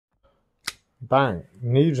Bang!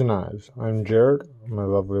 Neeves knives. I'm Jared. My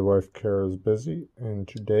lovely wife Kara is busy, and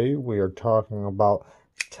today we are talking about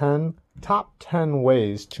top 10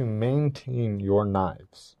 ways to maintain your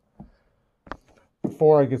knives.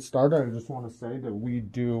 Before I get started, I just want to say that we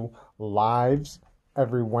do lives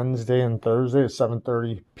every Wednesday and Thursday at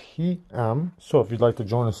 7:30 p.m. So if you'd like to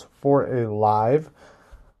join us for a live,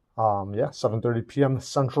 7:30 p.m.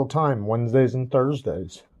 Central Time, Wednesdays and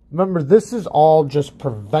Thursdays. Remember, this is all just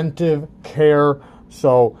preventive care.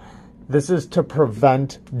 So this is to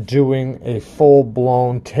prevent doing a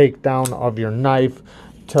full-blown takedown of your knife,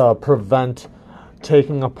 to prevent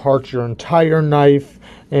taking apart your entire knife,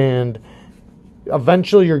 and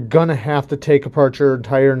eventually you're gonna have to take apart your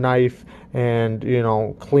entire knife and,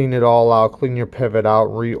 clean it all out, clean your pivot out,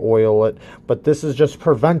 re-oil it. But this is just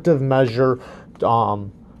preventive measure,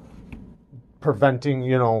 preventing,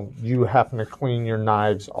 you having to clean your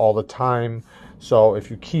knives all the time. So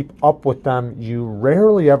if you keep up with them, you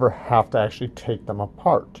rarely ever have to actually take them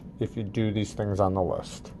apart if you do these things on the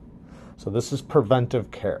list. So this is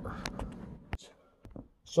preventive care.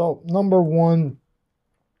 So number one,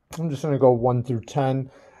 I'm just going to go 1 through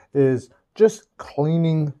 10, is just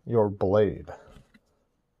cleaning your blade.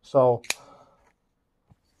 So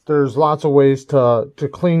there's lots of ways to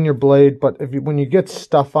clean your blade, but when you get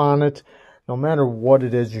stuff on it, no matter what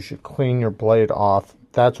it is, you should clean your blade off.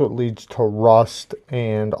 That's what leads to rust,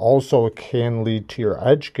 and also it can lead to your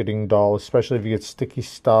edge getting dull, especially if you get sticky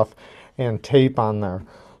stuff and tape on there.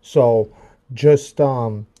 So just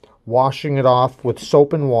washing it off with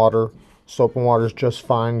soap and water. Soap and water is just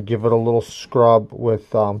fine. Give it a little scrub with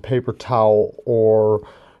paper towel or,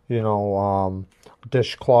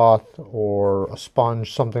 dishcloth or a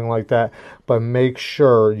sponge, something like that. But make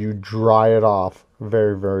sure you dry it off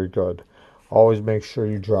very, very good. Always make sure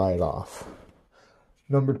you dry it off.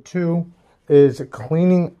 Number 2 is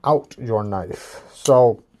cleaning out your knife.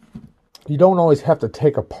 So you don't always have to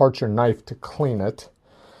take apart your knife to clean it.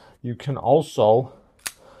 You can also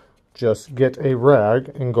just get a rag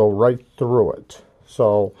and go right through it.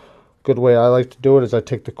 So a good way I like to do it is I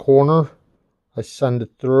take the corner, I send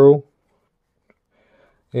it through,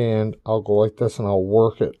 and I'll go like this and I'll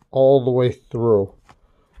work it all the way through.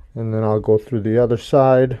 And then I'll go through the other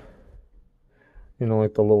side.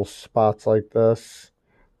 Like the little spots like this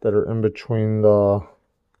that are in between the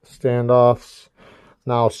standoffs.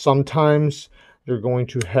 Now, sometimes you're going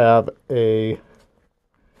to have a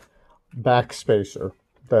back spacer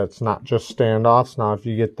that's not just standoffs. Now, if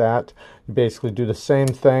you get that, you basically do the same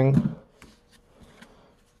thing.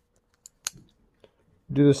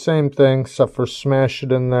 Do the same thing, except for smash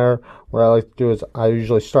it in there. What I like to do is I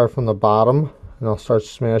usually start from the bottom, and I'll start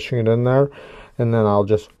smashing it in there, and then I'll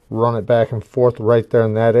just run it back and forth right there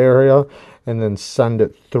in that area, and then send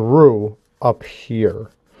it through up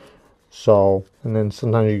here. So, and then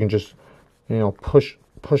sometimes you can just,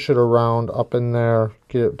 push it around up in there,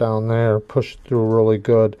 get it down there, push it through really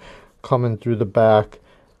good, come in through the back,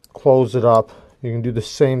 close it up. You can do the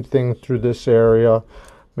same thing through this area.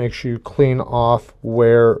 Make sure you clean off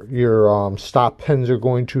where your stop pins are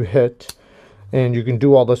going to hit. And you can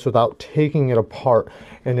do all this without taking it apart,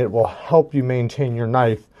 and it will help you maintain your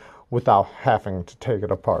knife without having to take it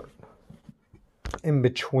apart in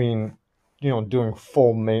between, doing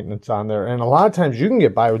full maintenance on there. And a lot of times you can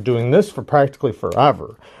get by with doing this for practically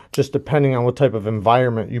forever, just depending on what type of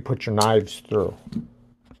environment you put your knives through.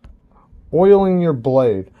 Oiling your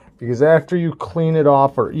blade, because after you clean it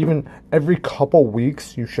off, or even every couple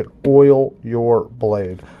weeks, you should oil your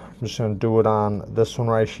blade. I'm just going to do it on this one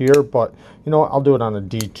right here, but I'll do it on a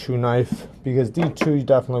D2 knife, because D2 you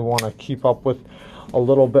definitely want to keep up with a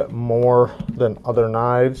little bit more than other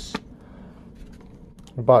knives.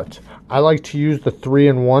 But I like to use the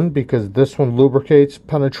 3-in-1 because this one lubricates,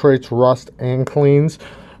 penetrates, rust, and cleans.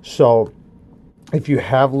 So if you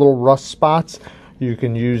have little rust spots, you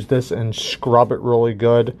can use this and scrub it really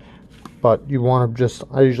good. But you want to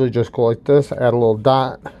I usually just go like this, add a little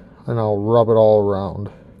dot, and I'll rub it all around.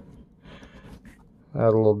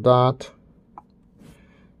 Add a little dot.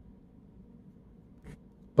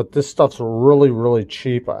 But this stuff's really, really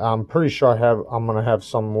cheap. I'm pretty sure I'm going to have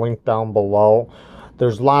some link down below.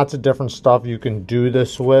 There's lots of different stuff you can do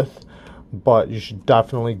this with, but you should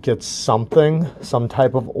definitely get some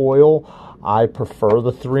type of oil. I prefer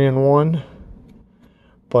the 3-in-1,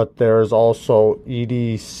 but there's also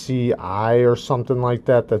EDCI or something like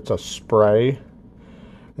that. That's a spray.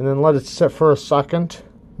 And then let it sit for a second,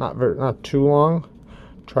 not too long.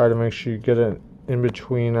 Try to make sure you get it in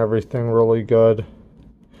between everything really good.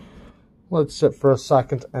 Let it sit for a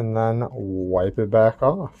second and then wipe it back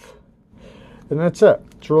off. And that's it.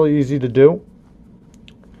 It's really easy to do.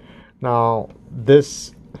 Now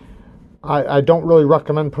this, I don't really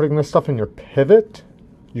recommend putting this stuff in your pivot.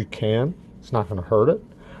 You can, it's not going to hurt it,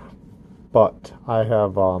 but I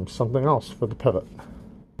have something else for the pivot,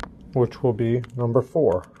 which will be number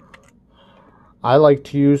 4. I like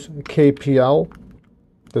to use KPL.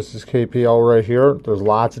 This is KPL right here. There's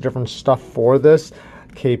lots of different stuff for this.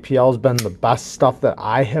 KPL has been the best stuff that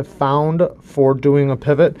I have found for doing a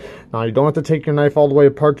pivot. Now you don't have to take your knife all the way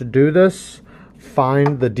apart to do this.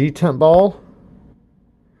 Find the detent ball,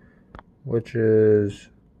 which is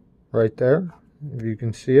right there. If you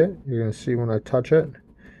can see it, you're going to see when I touch it.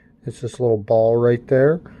 It's this little ball right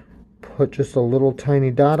there. Put just a little tiny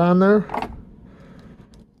dot on there.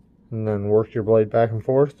 And then work your blade back and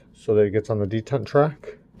forth so that it gets on the detent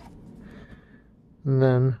track. And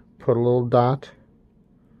then put a little dot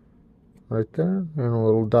right there and a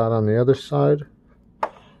little dot on the other side.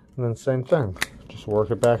 And then same thing. Just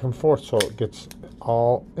work it back and forth so it gets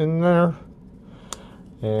all in there.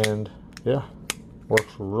 And yeah,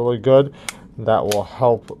 works really good. That will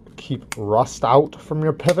help keep rust out from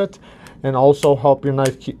your pivot and also help your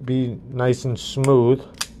knife be nice and smooth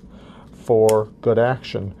for good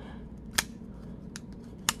action.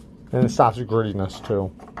 And it stops grittiness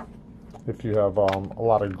too. If you have a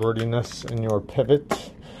lot of grittiness in your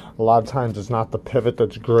pivot, a lot of times it's not the pivot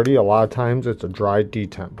that's gritty, a lot of times it's a dry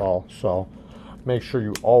detent ball. So make sure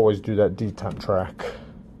you always do that detent track.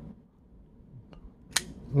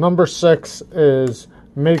 Number 6 is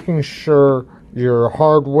making sure your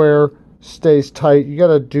hardware stays tight. You got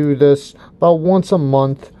to do this about once a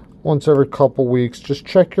month, once every couple weeks. Just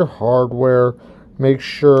check your hardware, make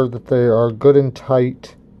sure that they are good and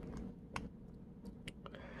tight,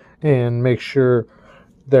 and make sure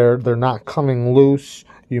they're not coming loose.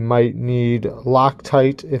 You might need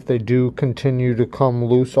Loctite if they do continue to come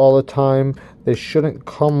loose all the time. They shouldn't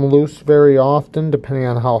come loose very often, depending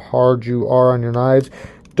on how hard you are on your knives.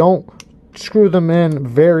 Don't screw them in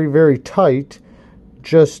very, very tight.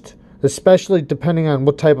 Just, especially depending on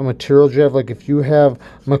what type of materials you have. Like if you have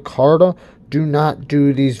micarta, do not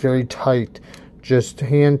do these very tight. Just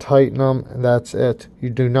hand tighten them, and that's it. You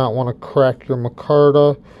do not want to crack your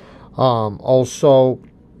micarta. Also,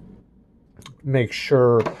 make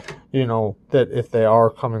sure, you know, that if they are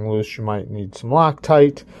coming loose, you might need some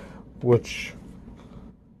Loctite, which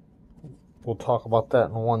we'll talk about that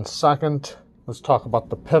in 1 second. Let's talk about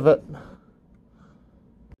the pivot.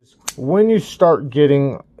 When you start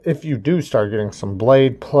getting, if you do start getting some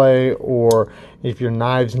blade play, or if your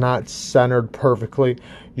knive's not centered perfectly,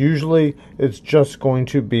 usually it's just going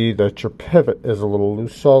to be that your pivot is a little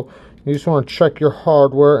loose. So you just want to check your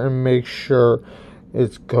hardware and make sure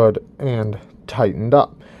it's good and tightened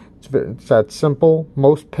up. It's that simple.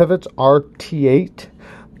 Most pivots are T8,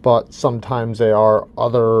 but sometimes they are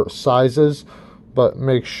other sizes. But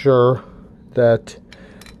make sure that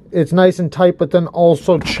it's nice and tight, but then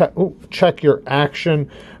also check your action,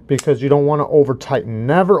 because you don't want to over tighten.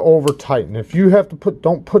 Never over tighten. If you have to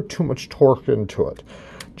don't put too much torque into it.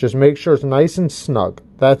 Just make sure it's nice and snug.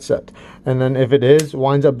 That's it. And then if it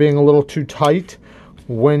winds up being a little too tight,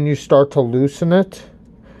 when you start to loosen it,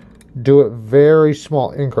 do it very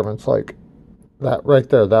small increments, like that right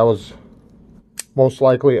there. That was most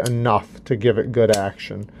likely enough to give it good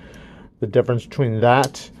action. The difference between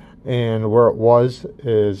that and where it was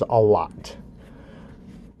is a lot.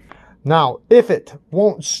 Now, if it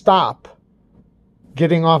won't stop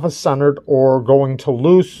getting off of centered or going to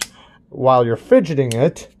loose while you're fidgeting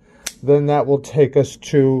it, then that will take us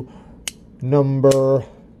to number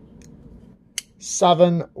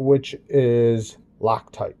 7, which is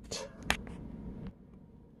Loctite.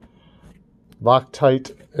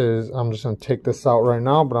 Loctite is, I'm just going to take this out right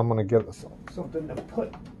now, but I'm going to give this something to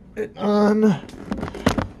put it on.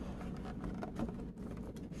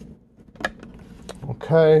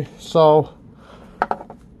 Okay, so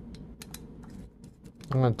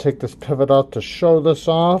I'm going to take this pivot out to show this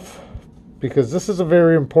off, because this is a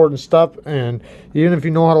very important step, and even if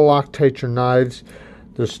you know how to Loctite your knives,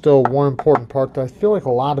 there's still one important part that I feel like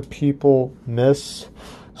a lot of people miss.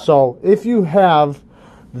 So if you have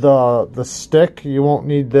the stick, you won't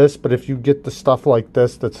need this, but if you get the stuff like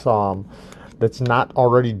this that's not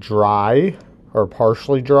already dry or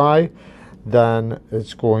partially dry, then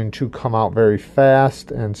it's going to come out very fast.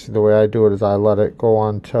 And see, the way I do it is I let it go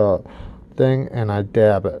onto thing and I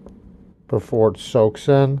dab it before it soaks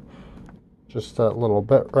in. Just that little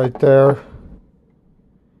bit right there.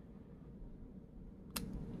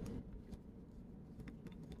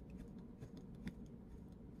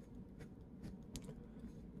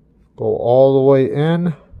 Go all the way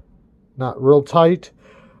in, not real tight.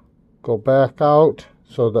 Go back out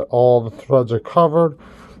so that all the threads are covered.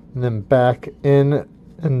 and then back in.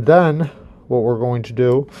 And then what we're going to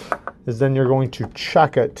do is then you're going to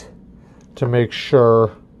check it to make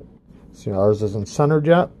sure. See, ours isn't centered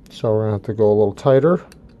yet, so we're going to have to go a little tighter.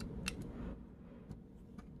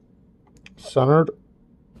 Centered.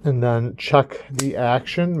 And then check the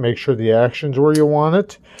action. Make sure the action's where you want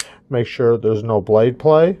it. Make sure there's no blade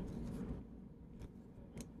play.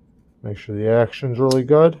 Make sure the action's really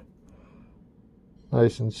good.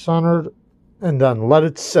 Nice and centered. And then let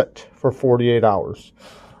it sit for 48 hours.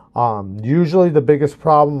 Usually the biggest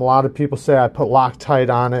problem, a lot of people say I put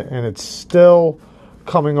Loctite on it and it's still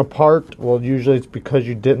coming apart. Well, usually it's because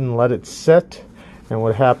you didn't let it sit. And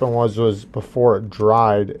what happened was before it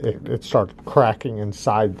dried, it started cracking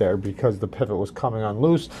inside there because the pivot was coming on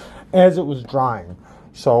loose as it was drying.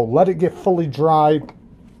 So let it get fully dry.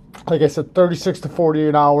 Like I said, 36 to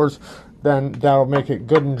 48 hours. Then that'll make it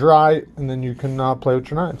good and dry. And then you can play with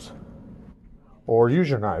your knives. Or use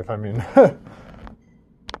your knife, I mean.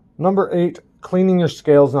 Number 8, cleaning your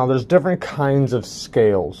scales. Now there's different kinds of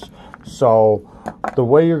scales. So the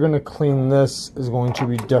way you're going to clean this is going to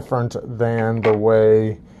be different than the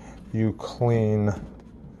way you clean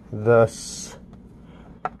this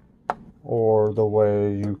or the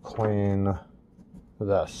way you clean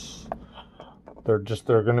this. They're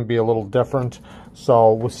going to be a little different.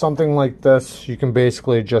 So with something like this, you can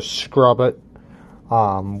basically just scrub it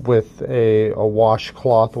with a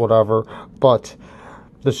washcloth, whatever. But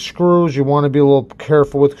the screws you want to be a little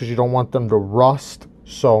careful with because you don't want them to rust.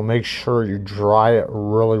 So make sure you dry it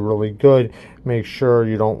really, really good. Make sure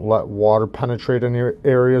you don't let water penetrate any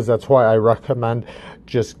areas. That's why I recommend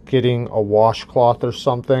just getting a washcloth or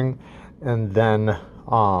something and then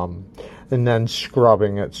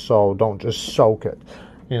scrubbing it. So don't just soak it,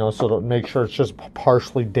 so to make sure it's just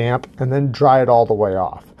partially damp, and then dry it all the way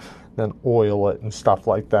off. Then oil it and stuff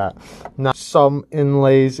like that. Now some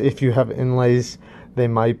inlays, if you have inlays, they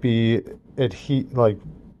might be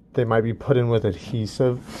they might be put in with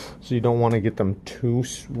adhesive, so you don't want to get them too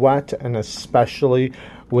wet, and especially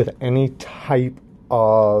with any type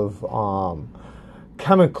of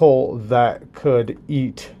chemical that could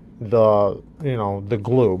eat the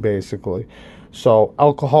glue, basically. So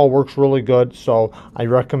alcohol works really good, so I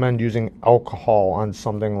recommend using alcohol on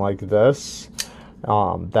something like this.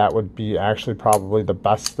 That would be actually probably the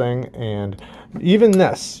best thing. And even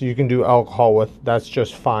this you can do alcohol with, that's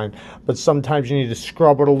just fine, but sometimes you need to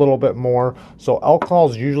scrub it a little bit more. So alcohol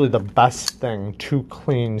is usually the best thing to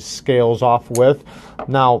clean scales off with.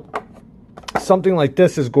 Now something like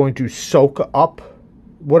this is going to soak up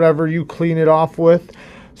whatever you clean it off with,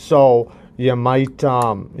 so you might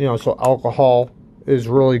so alcohol is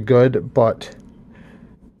really good, but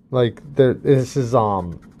this is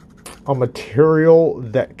a material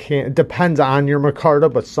that it depends on your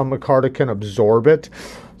micarta, but some micarta can absorb it.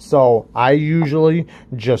 So I usually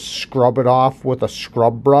just scrub it off with a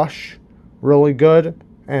scrub brush really good,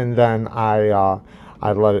 and then I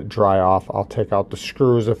let it dry off. I'll take out the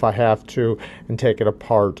screws if I have to and take it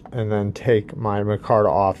apart, and then take my micarta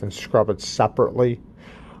off and scrub it separately,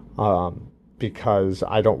 because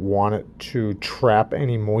I don't want it to trap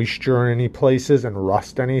any moisture in any places and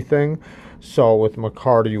rust anything. So with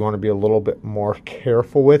micarta, you want to be a little bit more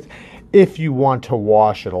careful with if you want to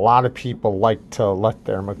wash it. A lot of people like to let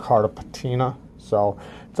their micarta patina, so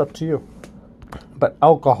it's up to you. But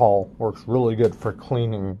alcohol works really good for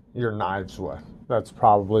cleaning your knives with. That's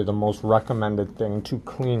probably the most recommended thing to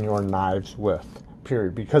clean your knives with,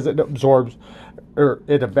 period, because it absorbs, or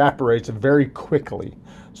it evaporates very quickly,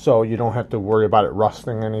 so you don't have to worry about it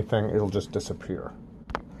rusting anything. It'll just disappear.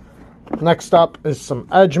 Next up is some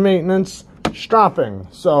edge maintenance. Stropping.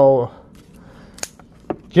 So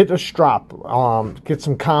get a strop, get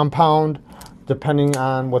some compound, depending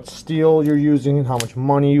on what steel you're using and how much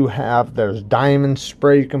money you have. There's diamond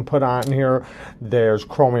spray you can put on here, there's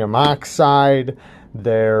chromium oxide,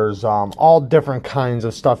 there's all different kinds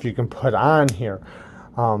of stuff you can put on here.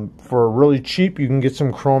 For really cheap, you can get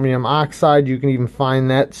some chromium oxide. You can even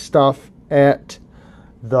find that stuff at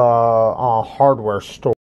the hardware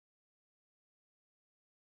store.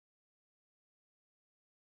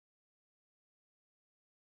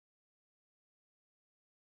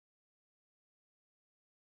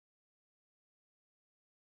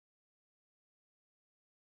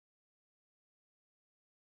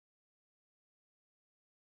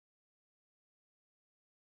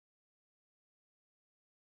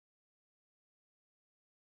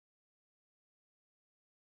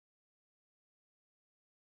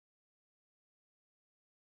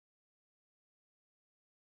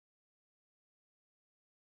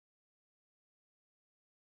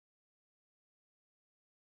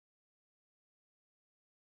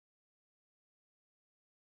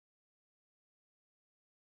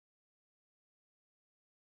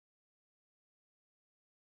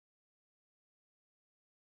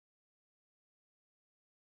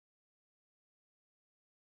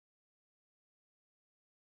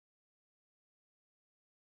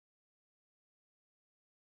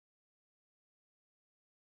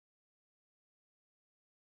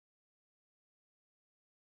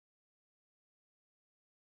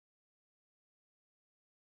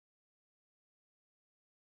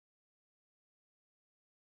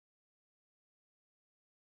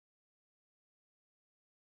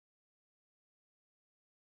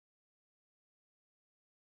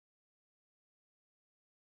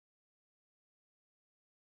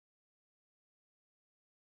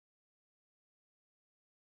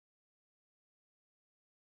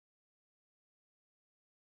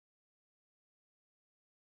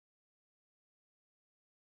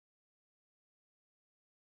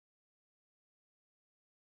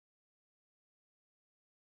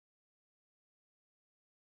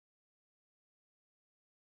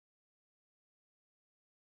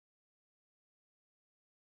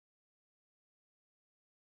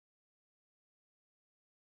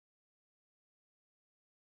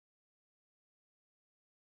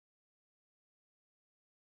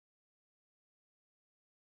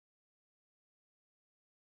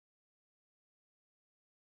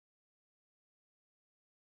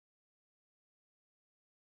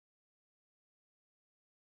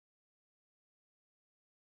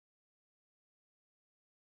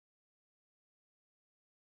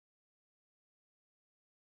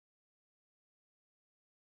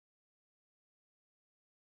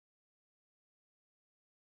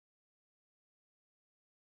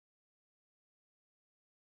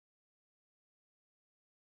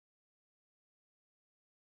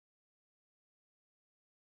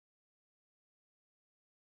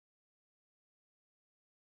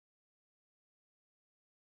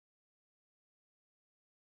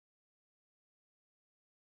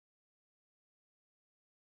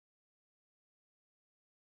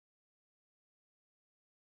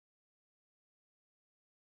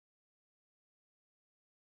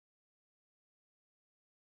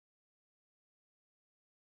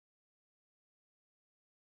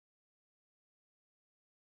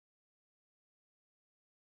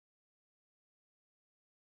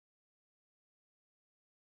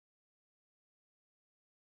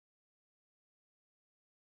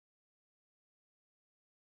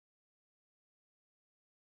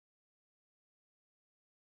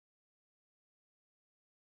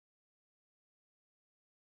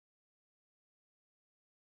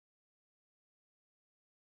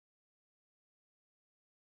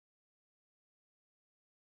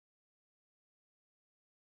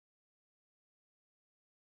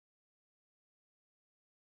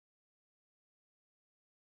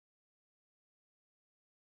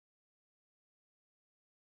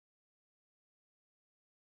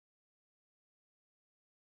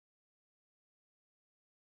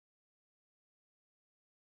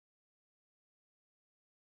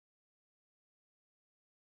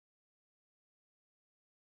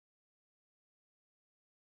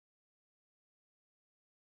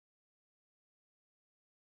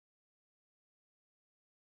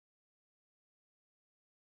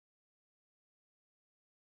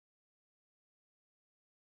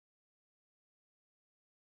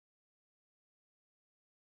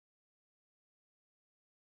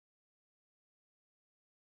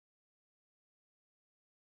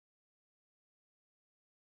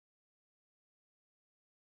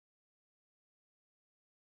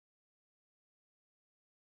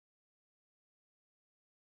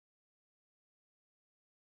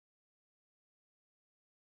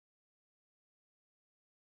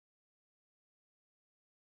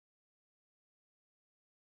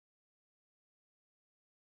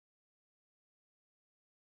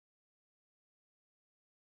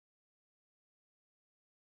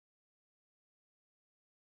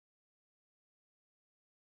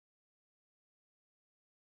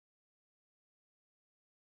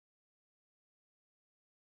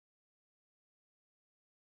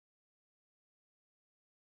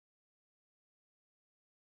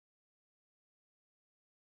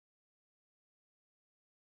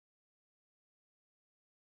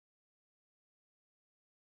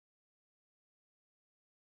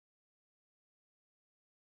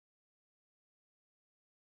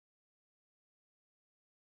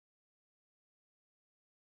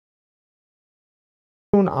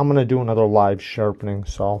 soon I'm going to do another live sharpening.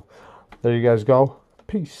 So there you guys go.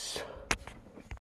 Peace.